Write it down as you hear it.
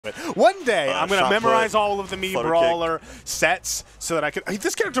One day, I'm going to memorize all of the Mii Brawler sets so that I can...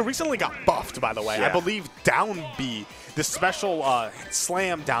 This character recently got buffed, by the way. Yeah. I believe down B, the special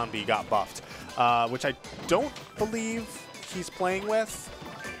slam down B got buffed, which I don't believe he's playing with.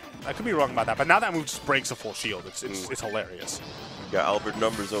 I could be wrong about that, but now that move just breaks a full shield. It's hilarious. Got Albert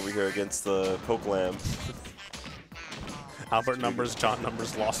Numbers over here against the Pokelam. Albert Numbers, John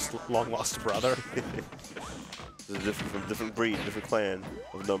Numbers, long lost brother. From different breed, different clan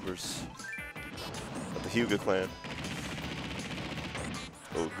of Numbers. Of the Hyuga clan.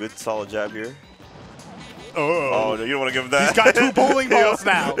 Oh, good solid jab here. Oh no, you don't want to give him that. He's got 2 bowling balls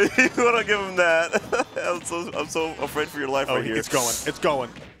now. You want to give him that. I'm so afraid for your life right here. It's going. It's going.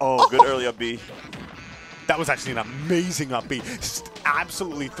 Oh, good early up B. That was actually an amazing up B. Just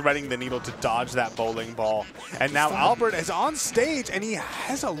absolutely threading the needle to dodge that bowling ball. And now Albert is on stage, and he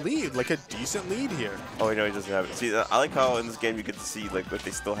has a lead, like a decent lead here. Oh, no, he doesn't have it. See, I like how in this game you get to see like if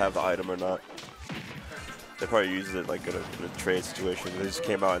they still have the item or not. They probably used it like in a trade situation. They just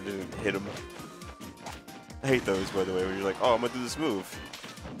came out and didn't hit him. I hate those, by the way, where you're like, oh, I'm going to do this move.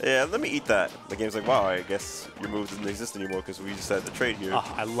 Yeah, let me eat that. The game's like, wow, I guess your move doesn't exist anymore because we just had the trade here.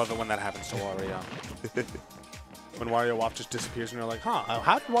 Oh, I love it when that happens to Wario. When Wario WAP just disappears and you're like, huh,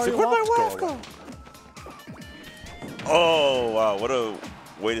 how did Wario WAP go? Oh, wow, what a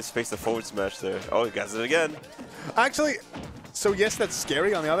way to space the forward smash there. Oh, he got it again. Actually, so yes, that's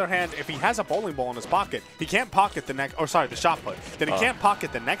scary. On the other hand, if he has a bowling ball in his pocket, he can't pocket the next, or sorry, the shot put. Then he can't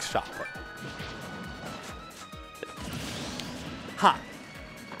pocket the next shot put. Huh.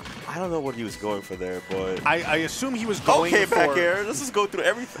 I don't know what he was going for there, but... I assume he was going for... back air. Let's just go through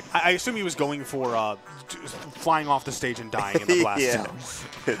everything. I assume he was going for flying off the stage and dying in the blast.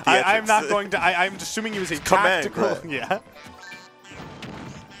 Yeah. I'm not going to... I'm assuming he was a tactical... Right. Yeah.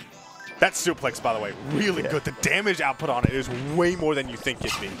 That suplex, by the way, really good. The damage output on it is way more than you think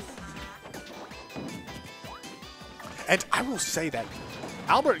it'd be. And I will say that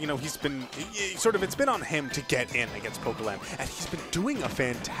Albert, you know, he's been it's been on him to get in against Pokelam, and he's been doing a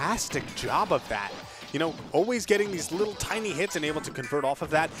fantastic job of that. You know, always getting these little tiny hits and able to convert off of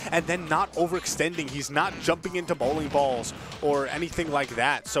that, and then not overextending. He's not jumping into bowling balls or anything like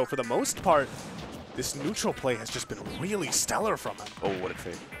that. So for the most part, this neutral play has just been really stellar from him. Oh, what a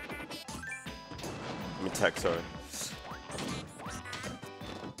trade. I mean, tech, sorry.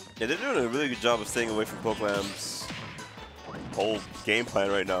 Yeah, they're doing a really good job of staying away from Pokelam's whole game plan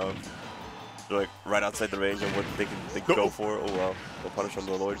right now. They're like right outside the range of what they can go for. Oh wow, no punish on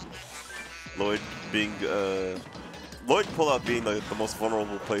the Lloyd. Lloyd being Lloyd pullout being like the most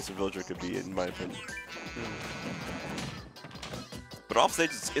vulnerable place a villager could be, in my opinion. But off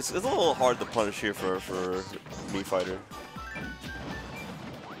stage, it's a little hard to punish here for Mii fighter.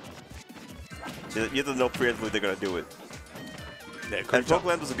 You have to know preemptively they're gonna do it. And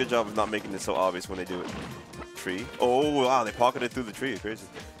Pokelam does a good job of not making it so obvious when they do it. Tree. Oh wow, they pocketed through the tree. Crazy.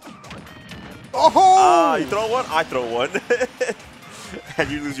 Oh! You throw one, I throw one. And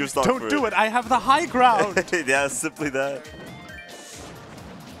you lose your stock. Don't do it. I have the high ground. Yeah, simply that.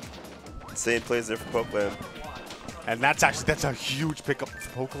 Insane plays there for Pokelam. And that's a huge pickup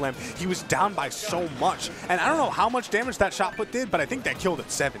for Pokelam. He was down by so much. And I don't know how much damage that shot put did, but I think that killed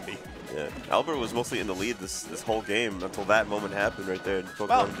at 70. Yeah, Albert was mostly in the lead this whole game until that moment happened right there.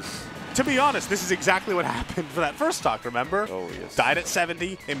 Well, to be honest, this is exactly what happened for that first stock, remember? Oh, yes. Died at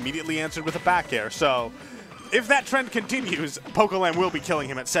 70, immediately answered with a back air. So if that trend continues, Pokelam will be killing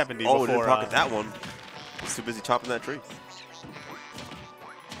him at 70 before... Oh, didn't pocket that one. He's too busy chopping that tree.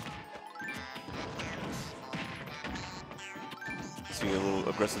 Seeing a little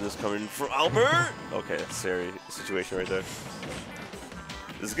aggressiveness coming from Albert. Okay, that's a scary situation right there.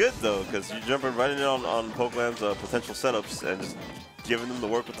 It's good, though, because you're jumping right in on Pokelam's potential setups and just giving them the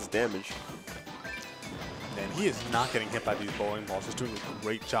work with his damage. And he is not getting hit by these bowling balls. He's doing a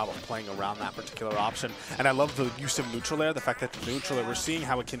great job of playing around that particular option. And I love the use of neutral air, the fact that the neutral air, we're seeing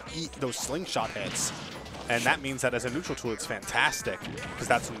how it can eat those slingshot hits. And that means that as a neutral tool, it's fantastic, because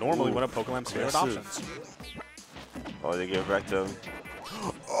that's normally one of Pokelam's favorite options. Oh, they give it back to him.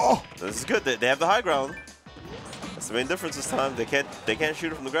 Oh, this is good. They have the high ground. That's the main difference this time. They can't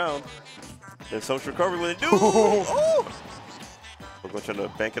shoot it from the ground. There's so much recovery when they do. Oh! Pokemon trying to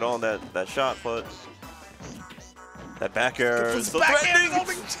bank it on that shot, but that back air is so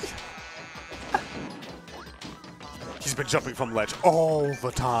threatening. He's been jumping from ledge all the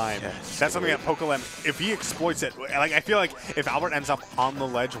time. Yes, that's something that Pokelam, if he exploits it, like I feel like if Albert ends up on the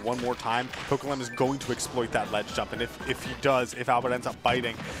ledge one more time, Pokelam is going to exploit that ledge jump. And if he does, if Albert ends up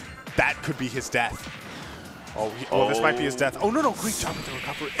biting, that could be his death. Oh, this might be his death. Oh, no, great job with the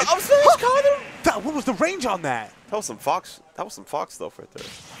recovery. I'm so God, what was the range on that? That was some Fox. That was some Fox stuff right there.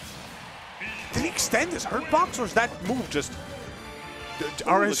 Did he extend his hurt box, or is that move just?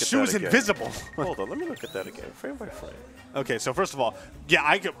 Are his shoes invisible? Hold on, let me look at that again, frame by frame. Okay, so first of all, yeah,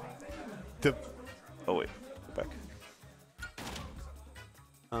 I could. Oh wait, go back.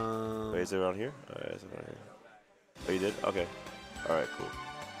 Wait, is it around here? Is it around here? Oh, you did? Okay. All right, cool.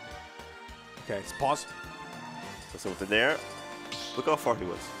 Okay, pause. So with the nair, look how far he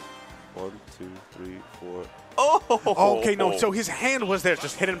was. 1, 2, 3, 4. Oh! Okay, no, so his hand was there,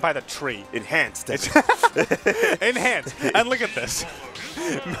 just hidden by the tree. Enhanced. Enhanced. And look at this.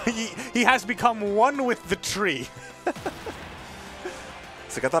 He has become one with the tree.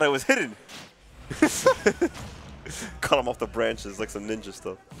 It's like I thought I was hidden. Cut him off the branches like some ninja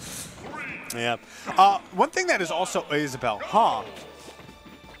stuff. Yeah. One thing that is also Isabelle,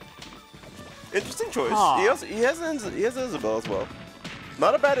 Interesting choice. He has an Isabelle as well.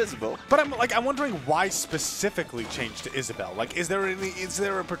 Not a bad Isabelle. But I'm wondering why specifically change to Isabelle. Like, is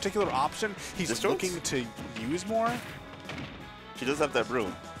there a particular option he's looking to use more? She does have that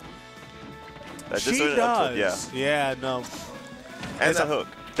broom. She does. Yeah, no. And a hook.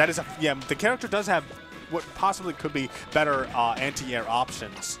 That is the character does have what possibly could be better anti-air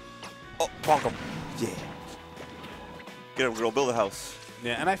options. Oh, bonk him. Yeah. Get him, girl. Build a house.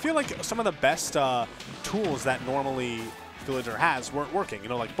 Yeah, and I feel like some of the best tools that normally Villager has weren't working. You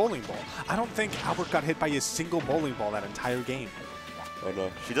know, like bowling ball. I don't think Albert got hit by a single bowling ball that entire game. Oh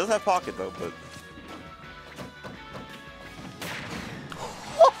no. She does have pocket though, but.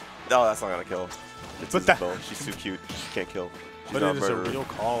 No, that's not gonna kill. It's Isabelle. She's too cute. She can't kill. She's but it is a real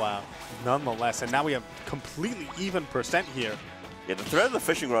call out, nonetheless. And now we have completely even percent here. Yeah, the threat of the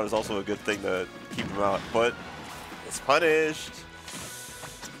fishing rod is also a good thing to keep him out, but it's punished.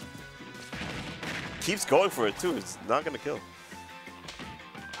 Keeps going for it too. It's not gonna kill.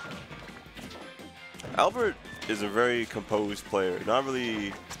 Albert is a very composed player. Not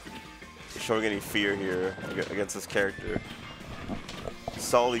really showing any fear here against this character.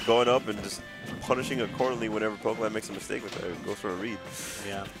 Solidly going up and just punishing accordingly whenever Pokelam makes a mistake with it. Goes for a read.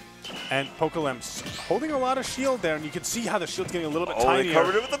 Yeah. And Pokelam's holding a lot of shield there, and you can see how the shield's getting a little bit tinier. Oh, they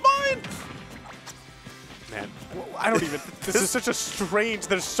covered it with the mine! Man, I don't even. This is such a strange.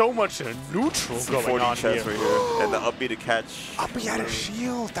 There's so much neutral going on here. Right here. And the up B to catch. Up B had a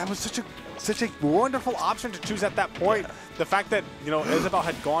shield. That was such a wonderful option to choose at that point. Yeah. The fact that Isabelle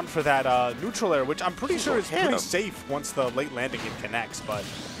had gone for that neutral air, which I'm pretty sure is pretty safe once the late landing in connects. But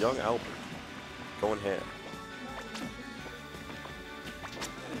young Albert going ham.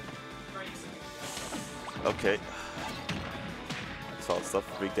 Okay. Solid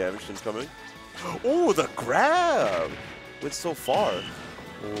stuff. Big damage incoming. Oh, the grab! Went so far.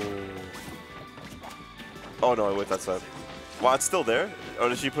 Oh no, I went that side. Wow, it's still there? Or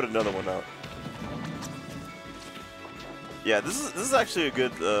did she put another one out? Yeah, this is actually a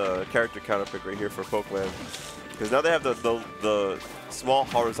good character counter pick right here for Pokelam. Because now they have the small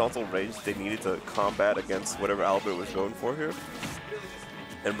horizontal range they needed to combat against whatever Albert was going for here.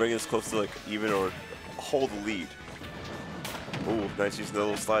 And bring us close to like even or hold the lead. Ooh, nice using the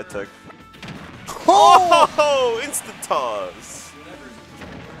little slide tech. Oh! Instant toss.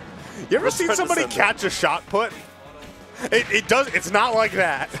 You ever seen somebody catch a shot put? It does. It's not like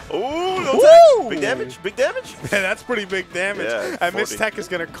that. Ooh, no tech. Big damage. Big damage. Yeah, that's pretty big damage. Yeah, and Miss Tech is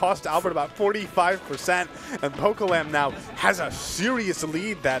going to cost Albert about 45%. And Pokelam now has a serious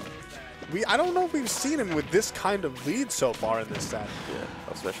lead that I don't know if we've seen him with this kind of lead so far in this set. Yeah,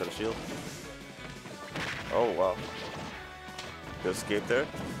 I'll smash on the shield. Oh wow. Good escape there.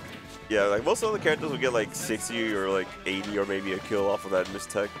 Yeah, like most other characters will get like 60 or like 80 or maybe a kill off of that Miss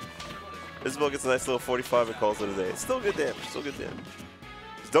Tech. Isabelle gets a nice little 45 and calls it a day. It's still good damage, still good damage.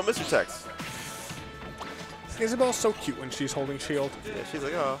 Just don't miss your techs. Isabelle's so cute when she's holding shield. Yeah, she's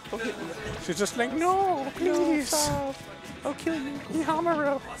like, oh, don't hit me. She's just like, no, please. No, I'll kill you.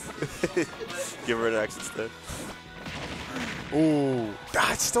 Hamaru. Give her an axe instead. Ooh,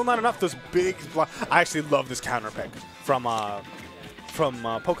 that's still not enough. Those big I actually love this counter pick from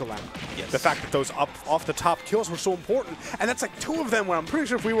Pokelam. Yes. The fact that those off the top kills were so important, and that's like 2 of them where I'm pretty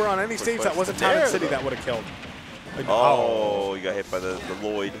sure if we were on any stage that wasn't Town and City that would have killed. Like, oh, you got hit by the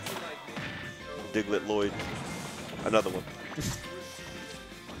Lloyd. Diglett Lloyd. Another one.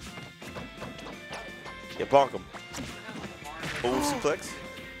 Yeah, bonk him. Oh, suplex.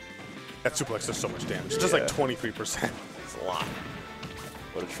 That suplex does so much damage. It does like 23%. It's a lot.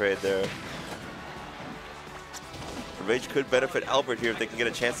 What a trade there. Rage could benefit Albert here if they can get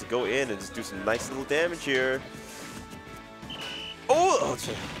a chance to go in and just do some nice little damage here. Oh! I'm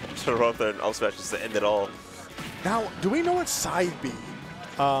trying to run up there and I'll smash just to end it all. Now, do we know what side B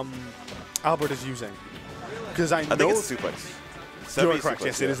Albert is using? Because I know think it's suplex. You're correct. Suplex,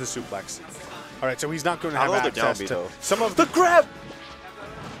 Yes, yeah. it is a suplex. All right, so he's not going to I have don't know the down access B, to though. some of the grab.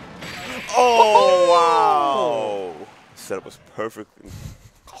 Oh, wow! Setup was perfect and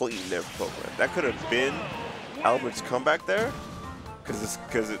clean there for Pokelam. That could have been Albert's comeback there, because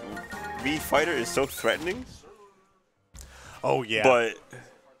V Fighter is so threatening. Oh yeah. But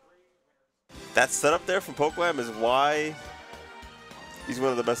that setup there from Pokelam is why he's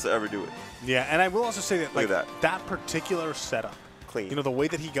one of the best to ever do it. Yeah, and I will also say that, like, Look at that particular setup, Clean. you know, the way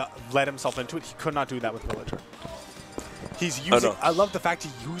that he let himself into it, he could not do that with Villager. He's using, I love the fact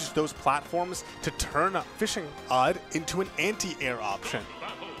he used those platforms to turn a fishing rod into an anti-air option.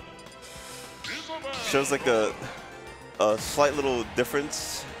 Shows like a slight little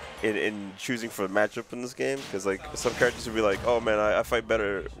difference in choosing for a matchup in this game, because like some characters would be like, oh man, I fight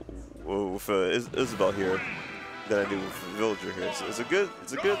better with Isabelle here than I do with Villager here. So it's a good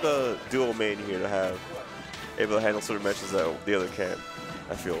dual main here to have, able to handle certain matches that the other can,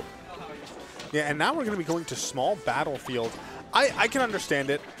 I feel. Yeah, and now we're going to be going to small battlefield. I can understand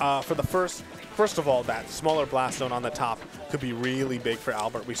it. For the first of all, that smaller blast zone on the top could be really big for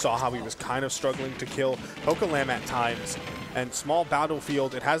Albert. We saw how he was kind of struggling to kill Pokelam at times. And small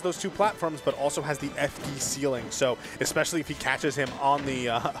battlefield, it has those two platforms, but also has the FD ceiling. So especially if he catches him on the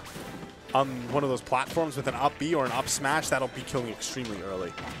on one of those platforms with an up B or an up smash, that'll be killing extremely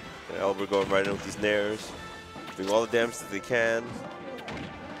early. Yeah, Albert going right in with these nairs, doing all the damage that they can.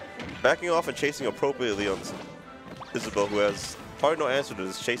 Backing off and chasing appropriately on Isabelle, who has probably no answer to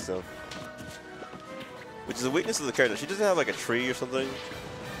this chase now. Which is a weakness of the character. She doesn't have like a tree or something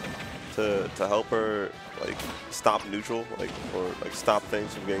to help her like stop neutral, or stop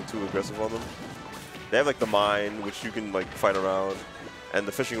things from getting too aggressive on them. They have like the mine, which you can like fight around, and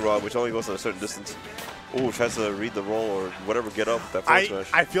the fishing rod, which only goes a certain distance. Ooh, tries to read the roll or whatever, get up that forward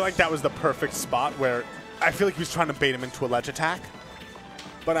smash. I feel like that was the perfect spot where I feel like he was trying to bait him into a ledge attack.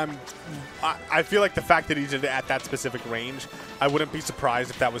 But I feel like the fact that he did it at that specific range, I wouldn't be surprised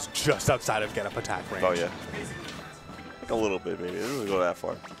if that was just outside of get-up attack range. Oh, yeah. Like a little bit, maybe. It doesn't go that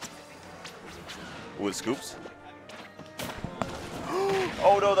far. With scoops.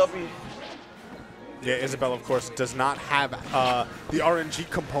 Oh, no, that'll be... Yeah, Isabelle, of course, does not have the RNG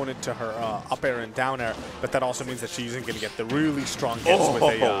component to her up air and down air, but that also means that she isn't going to get the really strong hits with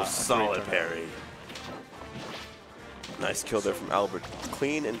a solid parry. Nice kill there from Albert.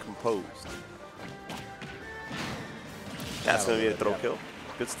 Clean and composed. That's going to be a throw kill.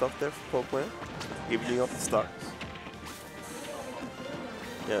 Good stuff there for Pokelam. Evening up the stocks.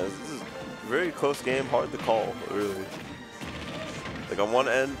 Yeah, this is a very close game. Hard to call, really. Like on one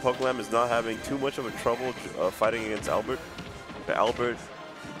end, Pokelam is not having too much of a trouble fighting against Albert. But Albert,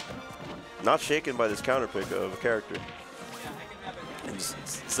 not shaken by this counter pick of a character. And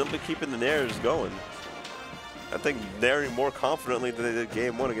just simply keeping the nairs going. I think nairing more confidently than they did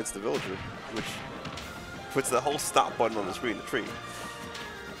game one against the Villager, which puts the whole stop button on the screen to tree.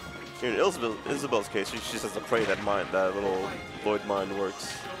 In Isabelle's case, she just has to pray that little Lloyd mine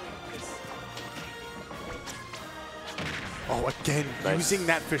works. Oh, again, nice. Using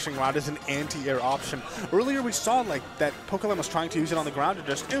that fishing rod as an anti-air option. Earlier we saw like that Pokelam was trying to use it on the ground and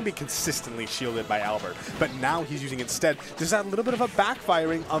just, it would be consistently shielded by Albert. But now he's using it instead. There's that little bit of a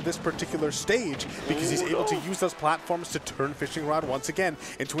backfiring on this particular stage because he's able to use those platforms to turn fishing rod once again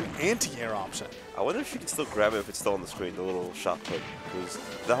into an anti-air option. I wonder if she can still grab it if it's still on the screen, the little shot put. Because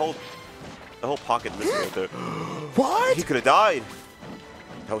the whole pocket missing right there. What? He could have died.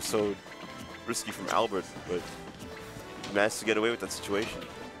 That was so risky from Albert, but managed to get away with that situation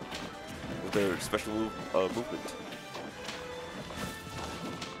with their special movement.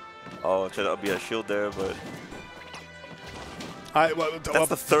 Oh, tried to be a shield there, but that's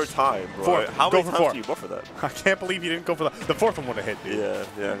the third time, bro. Fourth. How many times four. do you buffer that? I can't believe you didn't go for the fourth one would have hit. Dude.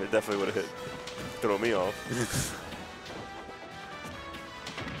 Yeah, it definitely would have hit. Throw me off.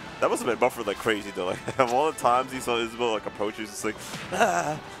 That must have been buffered like crazy though. Like of all the times he saw Isabelle like approaches, it's like,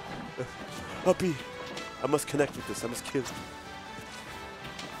 Uppy. I must connect with this. I must kill.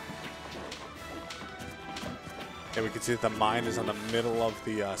 And we can see that the mine is on the middle of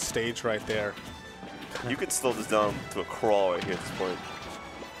the stage right there. You can slow this down to a crawl right here at this point.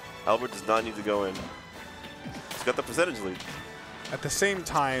 Albert does not need to go in. He's got the percentage lead. At the same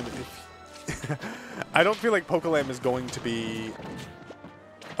time, I don't feel like Pokelam is going to be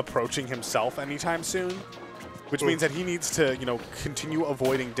approaching himself anytime soon. Which means that he needs to, continue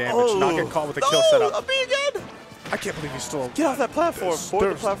avoiding damage, not get caught with a kill setup. Up me again! I can't believe he's still... Get off that platform.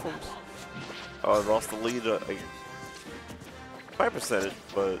 Board the platforms. Oh, I lost the lead by percentage,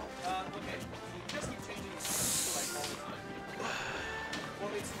 but...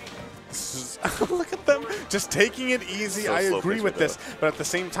 Look at them just taking it easy. So I slow agree pitch with right this, but at the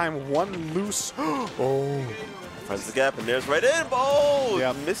same time, one loose. Oh. Finds the gap and there's right in. Oh,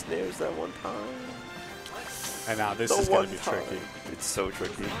 Yep. missed nares that one time. And now this The is going one to be time. tricky. It's so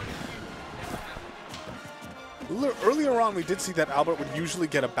tricky. Earlier on, we did see that Albert would usually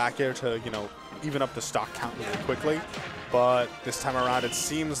get a back air to, you know, even up the stock count really quickly. But this time around, it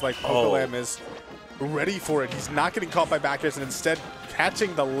seems like Pokelam is ready for it. He's not getting caught by back airs and instead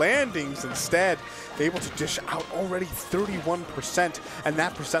catching the landings instead. Able to dish out already 31%. And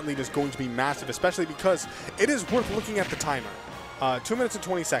that percent lead is going to be massive, especially because it is worth looking at the timer. 2 minutes and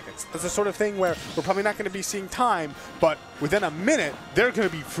 20 seconds. That's the sort of thing where we're probably not going to be seeing time, but within a minute, they're going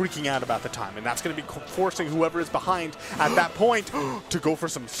to be freaking out about the time. And that's going to be forcing whoever is behind at that point to go for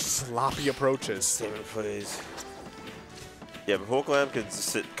some sloppy approaches. Same plays. Yeah, but Pokelam can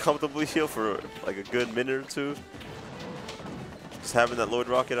sit comfortably here for like a good minute or two. Just having that load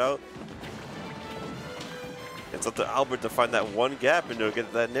rocket out. It's up to Albert to find that one gap and to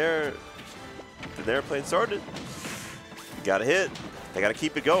get that nair, the nair plane started. Got a hit. They got to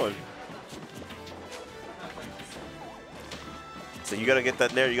keep it going. So you got to get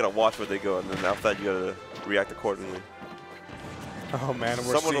that nair. You got to watch where they go, and then after that, you got to react accordingly. Oh man,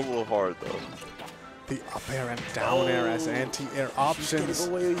 we're Somewhat a seeing little hard though. the up air and down air as anti-air options.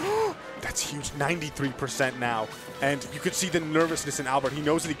 Away. That's huge, 93% now. And you could see the nervousness in Albert. He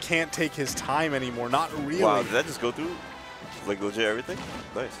knows that he can't take his time anymore. Not really. Wow, did that just go through? Like legit everything?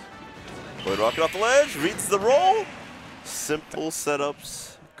 Nice. Load rocket off the ledge, reads the roll. Simple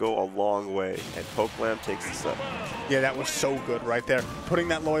setups go a long way, and Pokelam takes the set. Yeah, that was so good right there. Putting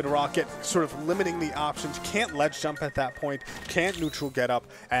that Lloyd Rocket, sort of limiting the options. Can't ledge jump at that point, can't neutral get up,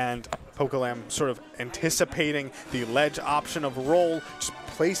 and Pokelam sort of anticipating the ledge option of roll, just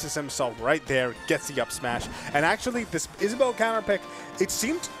places himself right there, gets the up smash. And actually, this Isabelle counter pick, it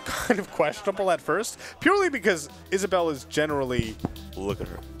seemed kind of questionable at first, purely because Isabelle is generally Look at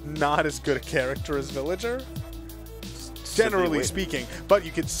her. not as good a character as Villager. Generally speaking, but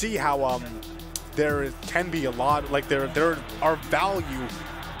you can see how there can be a lot, like there are value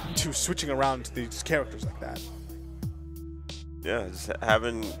to switching around to these characters like that. Yeah, just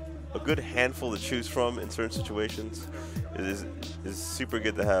having a good handful to choose from in certain situations is super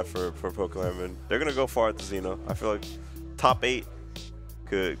good to have for Pokelam, and they're gonna go far at the Xeno. I feel like top 8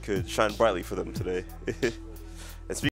 could shine brightly for them today.